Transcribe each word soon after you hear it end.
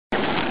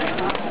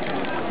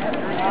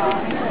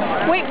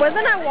Wait,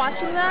 wasn't I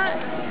watching that?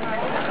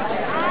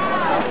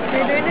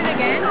 They're doing it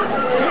again?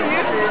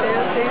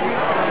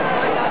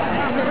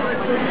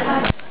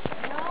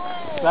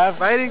 Stop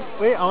fighting.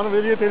 Wait, I want to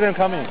videotape them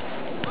coming.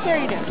 Sure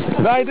you do.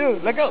 No, I do.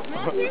 Let go.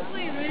 No,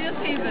 seriously,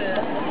 videotape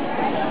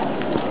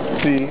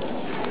it.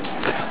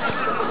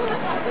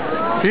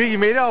 See, you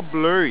made it all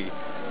blurry.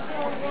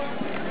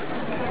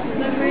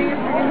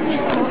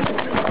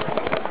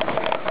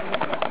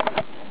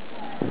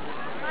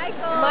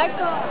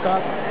 Michael.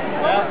 Stop.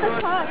 What's the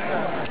talk?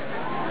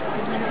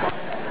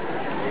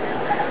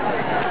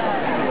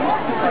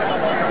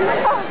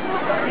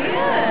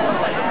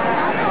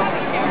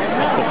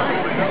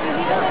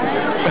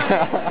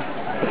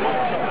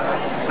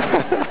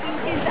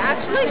 It's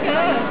actually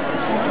good.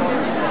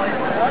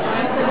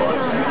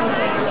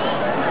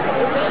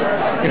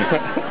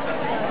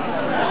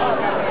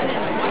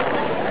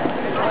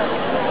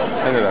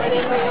 I know that.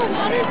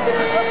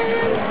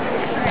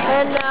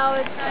 And now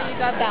it's you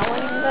got that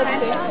one. That's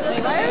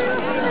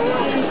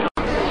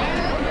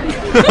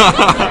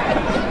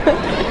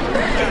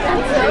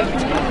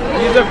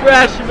He's a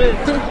freshman.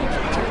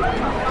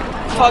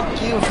 Fuck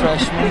you,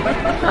 freshman.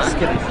 Just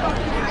kidding.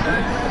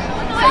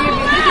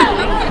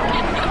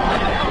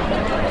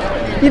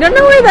 You don't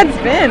know where that's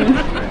been.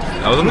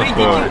 I was on the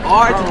floor.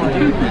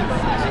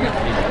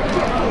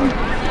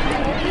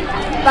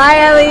 Bye,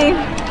 Ellie.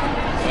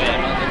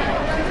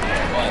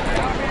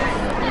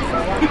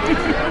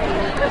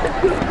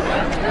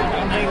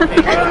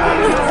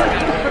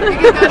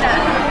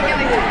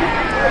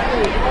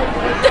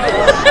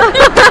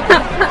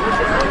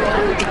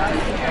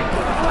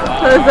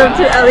 Close up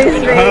to Ellie's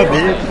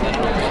face.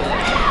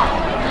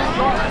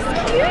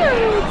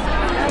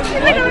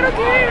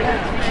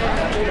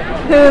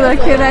 Who, the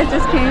kid that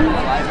just came?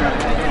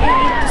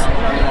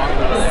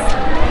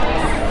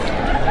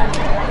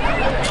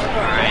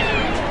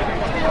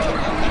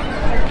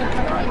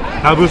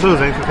 Tell Busso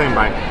thanks for saying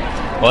bye.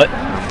 What?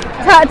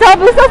 Tell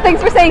Busso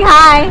thanks for saying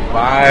hi.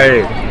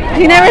 Bye.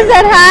 He never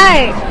said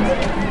hi.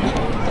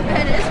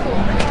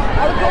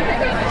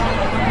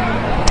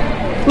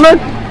 Look,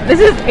 this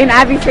is in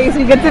Abby's face.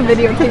 We get to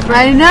videotape her.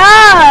 I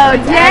know,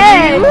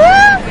 dang.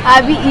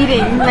 Abby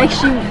eating like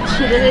she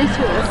did it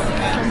to us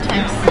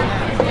sometimes.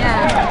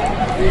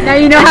 Yeah. Now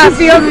you know how it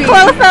feels.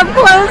 Close up,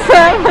 close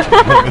up.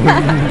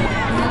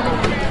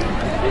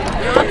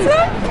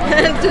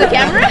 To the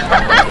camera?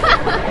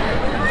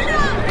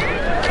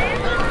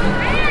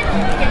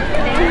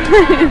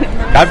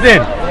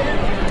 Captain.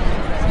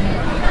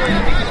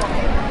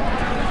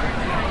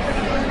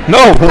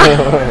 No.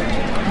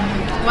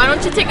 Why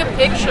don't you take a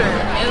picture?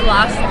 It'll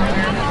last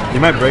longer. You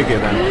might break it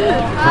then.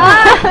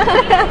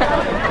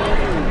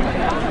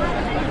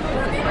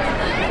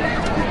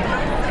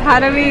 How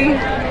do we?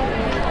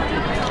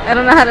 I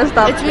don't know how to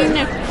stop. It's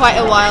been quite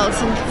a while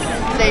since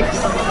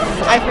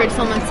I've heard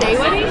someone say,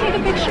 "Why don't you take a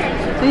picture?"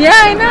 Yeah,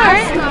 I know,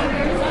 right?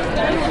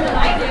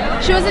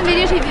 She wasn't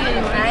videotaping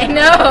anymore. I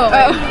know.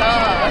 Oh.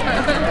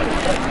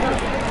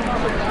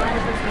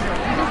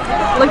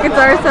 Look, it's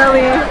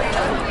Araceli.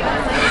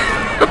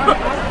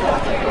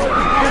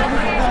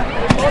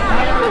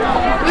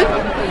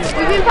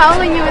 We've been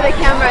following you with a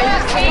camera and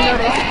just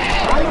noticed.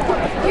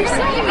 You're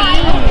so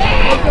mean.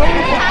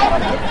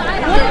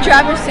 Look,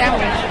 driver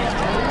sandwich.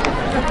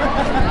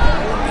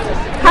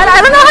 I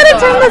don't know how to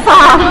turn this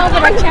off. No,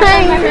 but I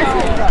can't.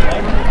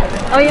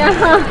 Oh yeah.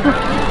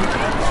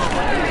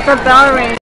 The bell rings.